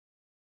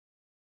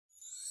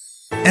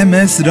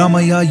MS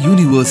Ramaiah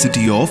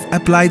University of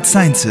Applied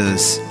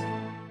Sciences.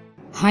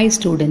 Hi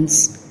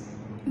students,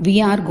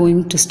 we are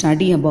going to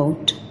study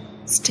about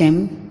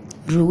stem,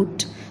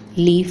 root,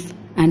 leaf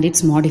and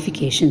its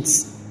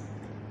modifications.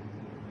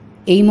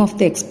 Aim of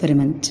the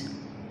experiment.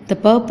 The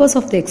purpose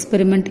of the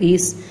experiment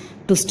is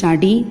to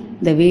study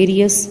the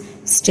various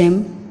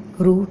stem,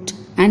 root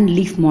and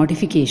leaf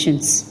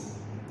modifications.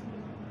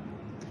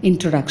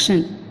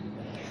 Introduction.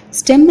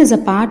 Stem is a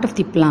part of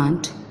the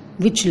plant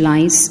which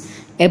lies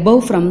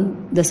above from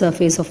the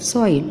surface of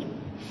soil.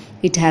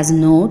 It has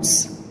nodes,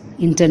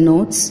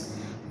 internodes,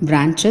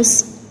 branches,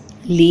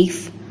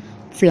 leaf,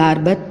 flower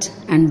bud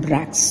and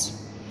bracts.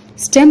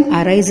 Stem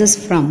arises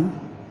from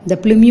the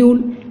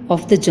plumule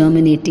of the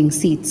germinating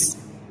seeds.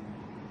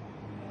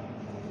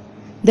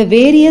 The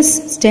various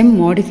stem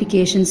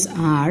modifications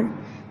are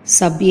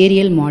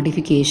subaerial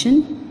modification,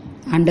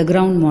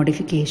 underground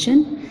modification,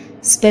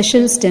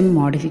 special stem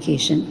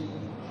modification.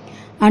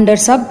 Under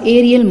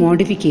subaerial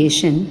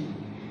modification,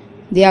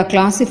 they are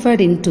classified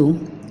into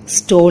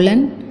stolen,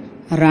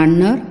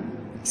 runner,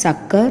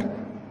 sucker,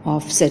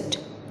 offset.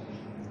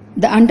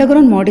 The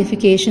underground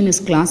modification is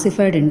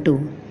classified into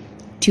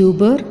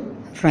tuber,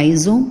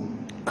 rhizome,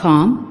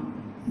 culm,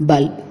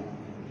 bulb.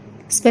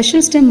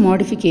 Special stem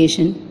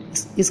modification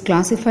is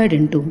classified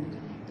into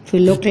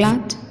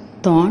phylloclad,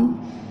 thorn,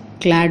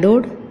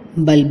 cladode,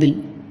 bulbil.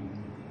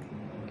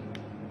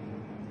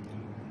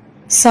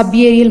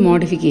 Subaerial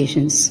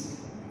modifications.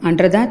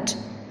 Under that,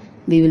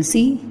 we will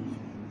see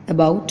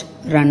about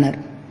runner.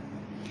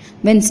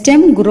 When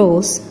stem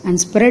grows and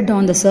spread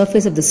on the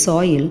surface of the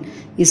soil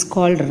is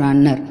called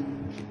runner.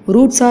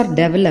 Roots are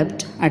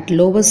developed at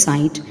lower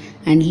side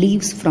and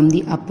leaves from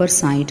the upper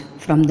side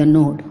from the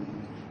node.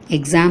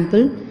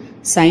 Example,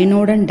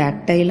 Cynodon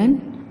dactylon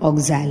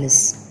oxalis.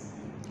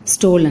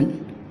 Stolen.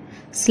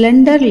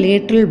 Slender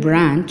lateral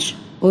branch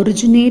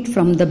originate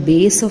from the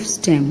base of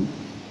stem,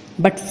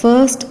 but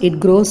first it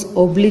grows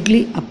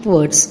obliquely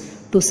upwards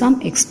to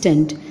some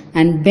extent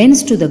and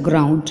bends to the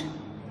ground.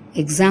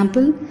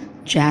 Example,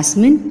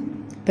 jasmine,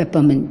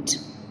 peppermint.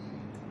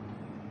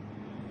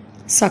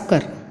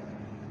 Sucker.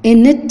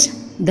 In it,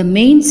 the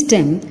main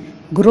stem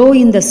grow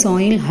in the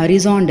soil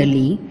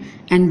horizontally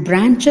and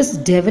branches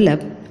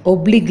develop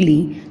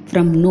obliquely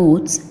from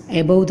nodes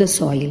above the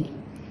soil.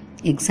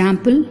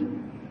 Example,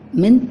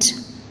 mint,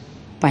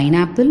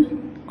 pineapple,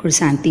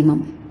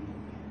 chrysanthemum.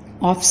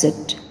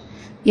 Offset.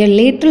 A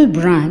lateral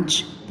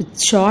branch with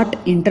short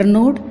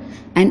internode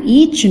and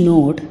each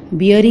node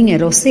bearing a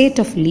rosette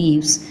of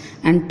leaves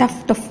and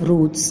tuft of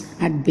roots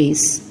at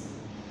base.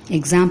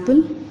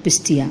 Example,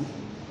 pistia.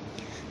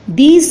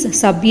 These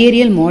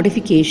subaerial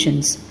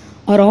modifications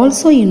are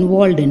also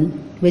involved in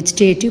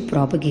vegetative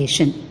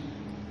propagation.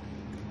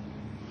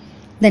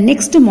 The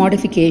next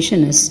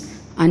modification is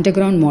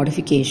underground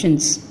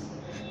modifications.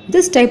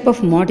 This type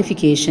of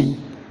modification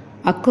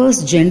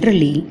occurs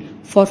generally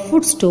for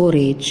food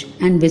storage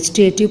and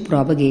vegetative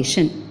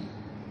propagation.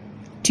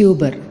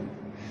 Tuber.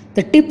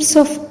 The tips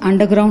of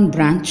underground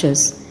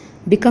branches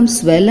become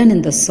swollen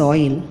in the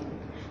soil.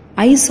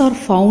 Eyes are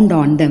found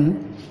on them,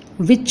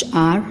 which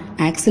are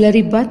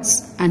axillary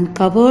buds and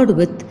covered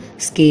with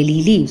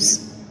scaly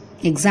leaves.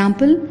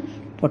 Example,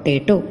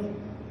 potato.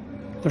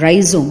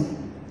 Rhizome.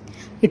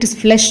 It is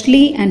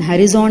fleshly and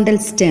horizontal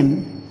stem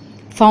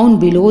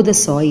found below the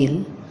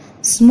soil.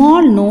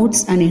 Small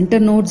nodes and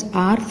internodes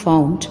are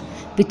found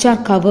which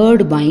are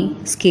covered by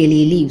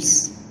scaly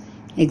leaves.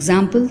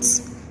 Examples,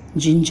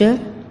 ginger,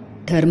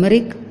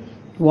 turmeric,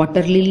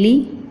 water lily,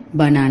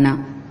 banana.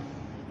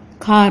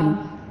 Culm.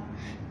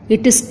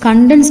 It is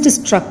condensed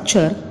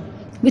structure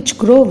which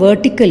grow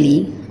vertically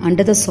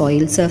under the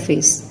soil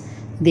surface.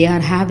 They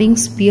are having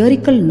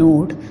spherical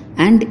node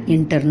and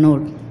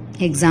internode.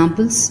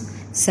 Examples,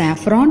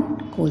 saffron,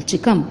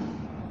 colchicum.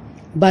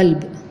 Bulb.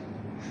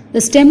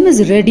 The stem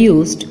is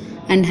reduced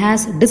and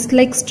has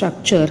disc-like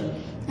structure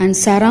and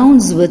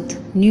surrounds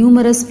with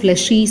numerous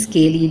fleshy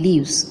scaly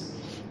leaves.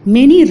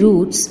 Many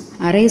roots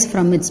arise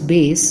from its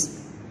base.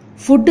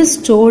 Food is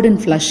stored in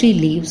fleshy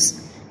leaves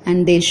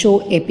and they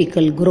show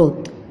apical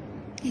growth.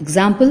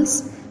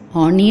 Examples,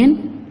 onion,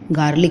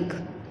 garlic.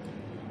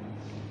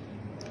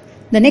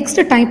 The next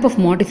type of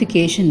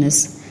modification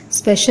is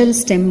special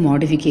stem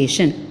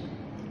modification.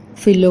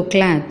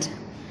 Phylloclad.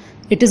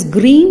 It is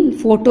green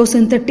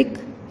photosynthetic,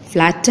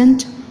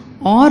 flattened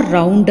or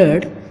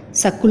rounded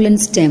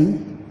succulent stem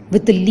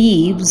with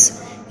leaves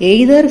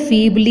either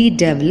feebly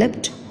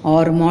developed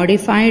or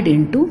modified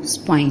into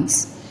spines.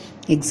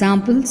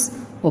 Examples,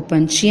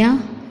 opuntia,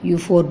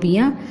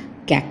 euphorbia,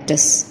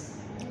 cactus.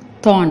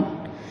 Thorn.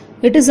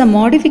 It is a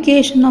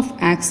modification of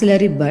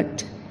axillary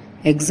bud.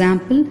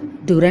 Example,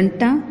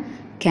 Duranta,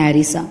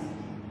 carissa.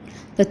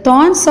 The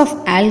thorns of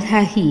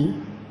alhaji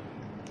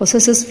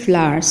possesses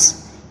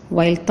flowers,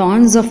 while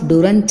thorns of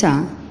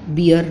Duranta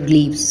bear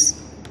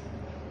leaves.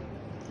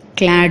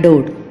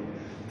 Cladode.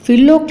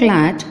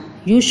 Phylloclad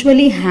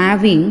usually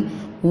having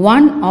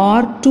one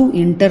or two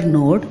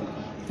internode,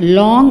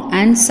 long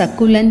and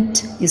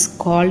succulent is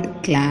called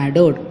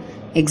cladode.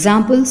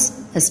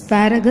 Examples,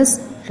 Asparagus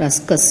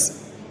ruscus.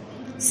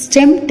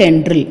 Stem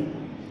tendril.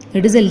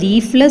 It is a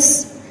leafless,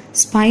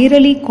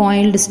 spirally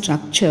coiled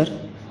structure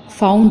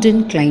found in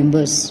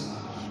climbers.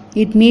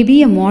 It may be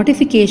a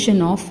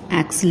modification of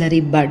axillary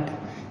bud.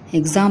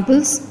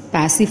 Examples: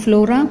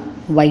 Passiflora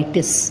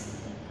vitis.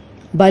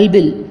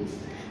 Bulbil.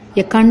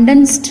 A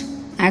condensed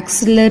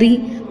axillary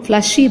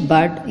fleshy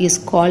bud is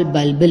called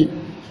bulbil.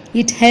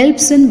 It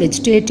helps in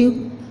vegetative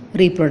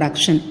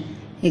reproduction.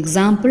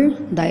 Example: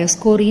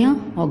 Dioscorea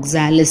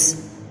oxalis.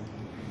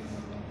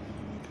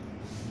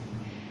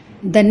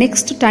 The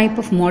next type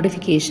of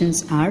modifications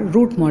are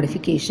root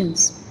modifications.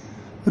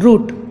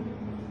 Root.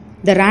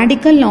 The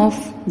radicle of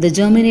the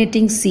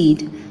germinating seed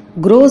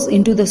grows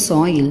into the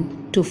soil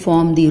to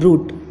form the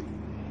root.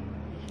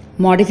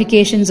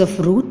 Modifications of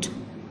root.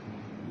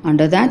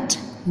 Under that,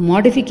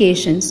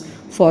 modifications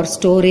for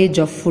storage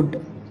of food.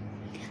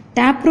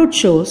 Taproot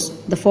shows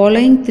the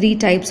following three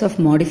types of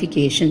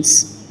modifications.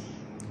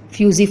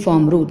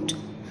 Fusiform root.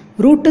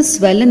 Root is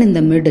swollen in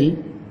the middle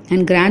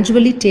and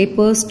gradually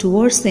tapers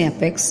towards the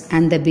apex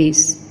and the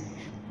base,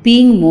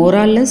 being more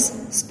or less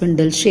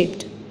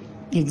spindle-shaped.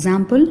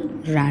 Example: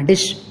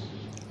 radish.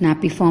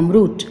 Napiform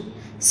root.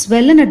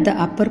 Swollen at the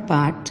upper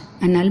part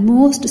and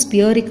almost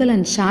spherical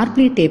and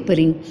sharply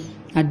tapering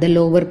at the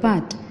lower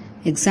part.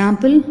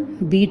 Example: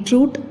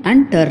 beetroot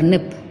and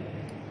turnip.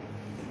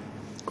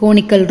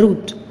 Conical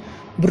root.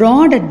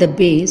 Broad at the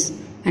base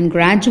and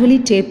gradually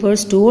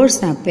tapers towards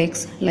the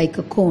apex like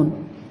a cone.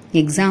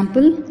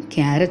 Example: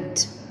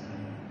 carrot.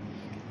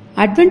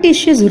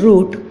 Adventitious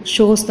root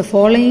shows the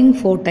following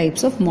four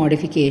types of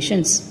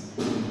modifications.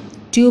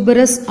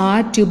 Tuberous or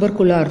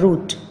tubercular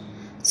root.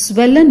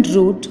 Swollen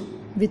root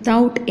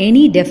without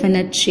any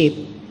definite shape.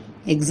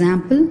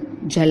 Example: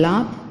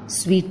 jalap,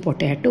 sweet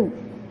potato.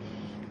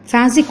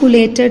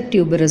 Fasciculated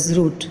tuberous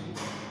root.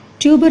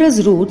 Tuberous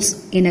roots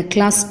in a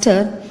cluster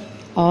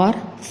or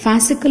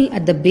fascicle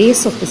at the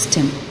base of the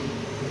stem.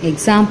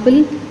 Example: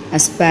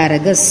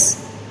 asparagus.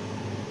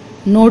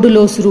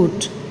 Nodulose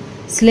root.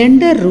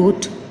 Slender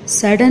root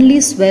suddenly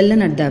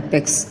swollen at the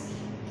apex.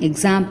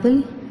 Example: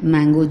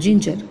 mango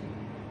ginger.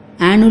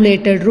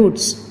 Annulated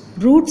roots.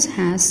 Roots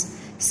has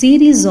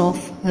series of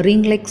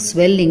ring-like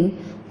swelling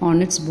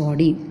on its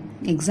body.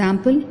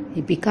 Example: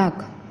 ipecac.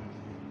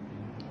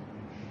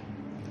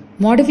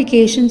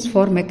 Modifications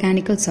for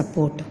mechanical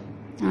support.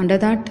 Under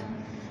that,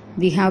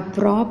 we have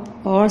prop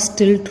or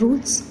stilt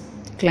roots,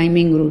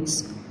 climbing roots.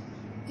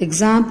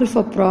 Example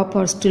for prop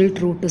or stilt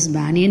root is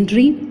banyan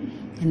tree.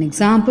 An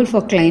example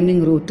for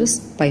climbing root is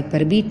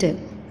piper beetle.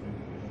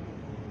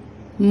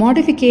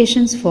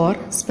 Modifications for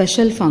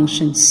special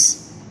functions.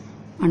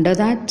 Under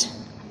that,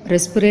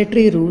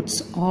 respiratory roots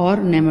or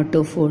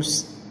nematophores.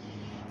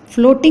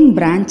 Floating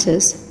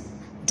branches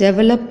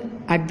develop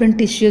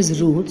adventitious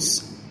roots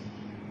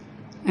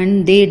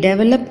and they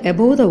develop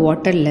above the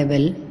water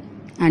level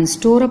and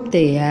store up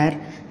the air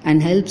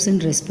and helps in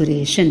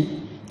respiration.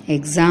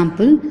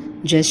 Example: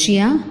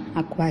 Gessia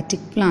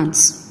aquatic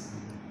plants.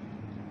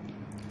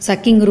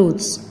 Sucking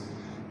roots.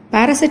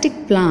 Parasitic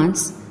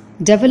plants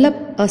develop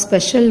a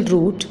special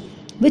root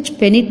which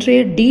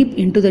penetrate deep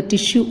into the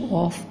tissue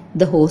of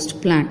the host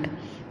plant.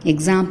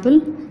 Example: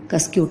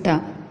 Cuscuta.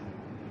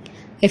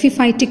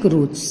 Epiphytic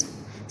roots.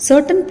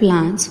 Certain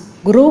plants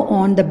grow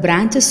on the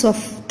branches of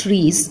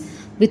trees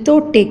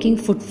without taking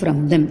food from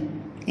them.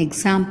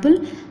 Example: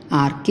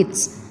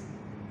 orchids.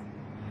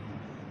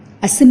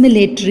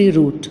 Assimilatory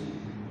root.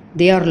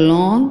 They are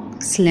long,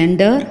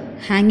 slender,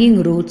 hanging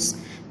roots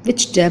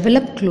which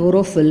develop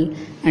chlorophyll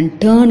and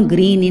turn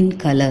green in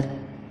color.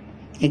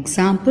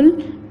 Example: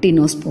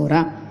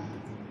 Tinospora.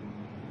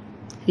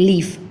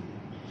 Leaf.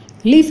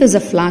 Leaf is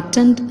a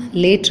flattened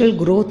lateral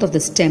growth of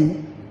the stem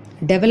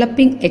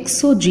developing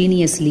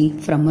exogenously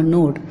from a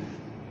node.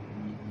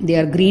 They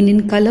are green in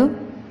color.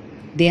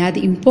 They are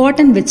the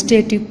important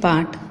vegetative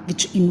part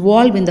which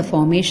involve in the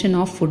formation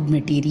of food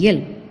material.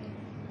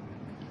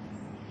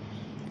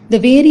 The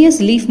various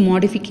leaf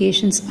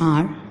modifications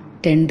are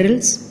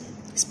tendrils,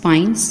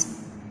 spines,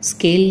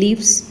 scale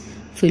leaves,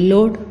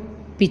 phyllodes,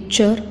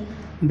 pitcher,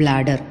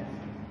 bladder.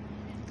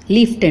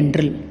 Leaf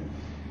tendril.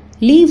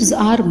 Leaves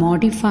are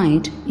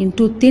modified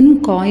into thin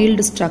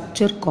coiled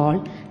structure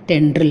called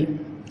tendril.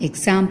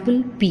 Example: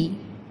 pea.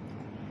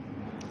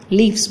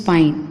 Leaf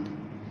spine.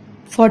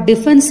 For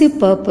defensive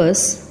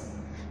purpose,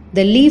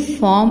 the leaf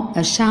form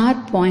a sharp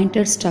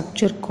pointed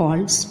structure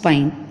called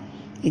spine.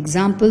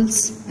 Examples: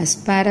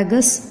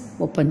 asparagus,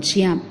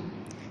 opuntia.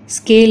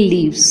 Scale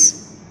leaves.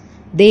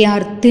 They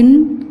are thin,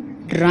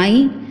 dry,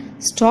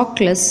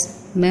 stalkless,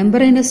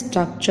 membranous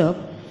structure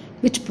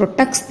which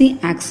protects the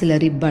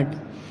axillary bud.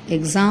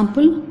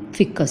 Example: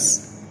 ficus.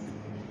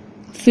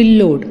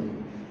 Phyllodes.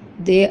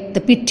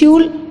 The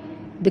petule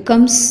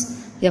becomes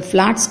a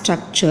flat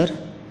structure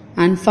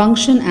and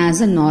function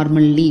as a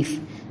normal leaf.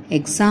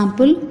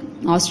 Example: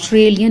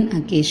 Australian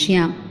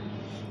acacia.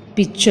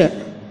 Pitcher.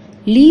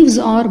 Leaves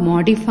are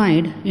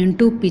modified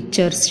into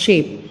pitcher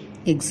shape.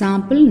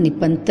 Example: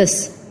 Nepenthes.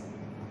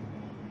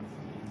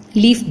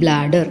 Leaf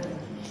bladder.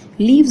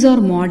 Leaves are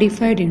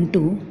modified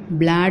into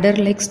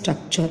bladder-like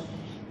structure.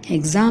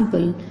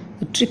 Example,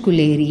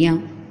 Utricularia.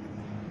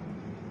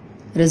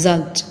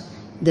 Result: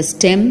 the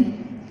stem,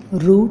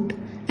 root,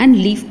 and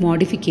leaf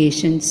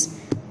modifications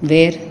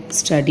were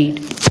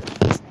studied.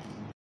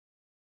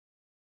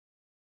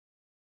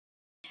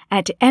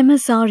 At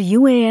MSR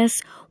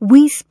UAS,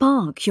 we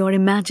spark your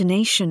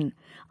imagination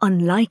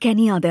unlike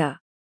any other.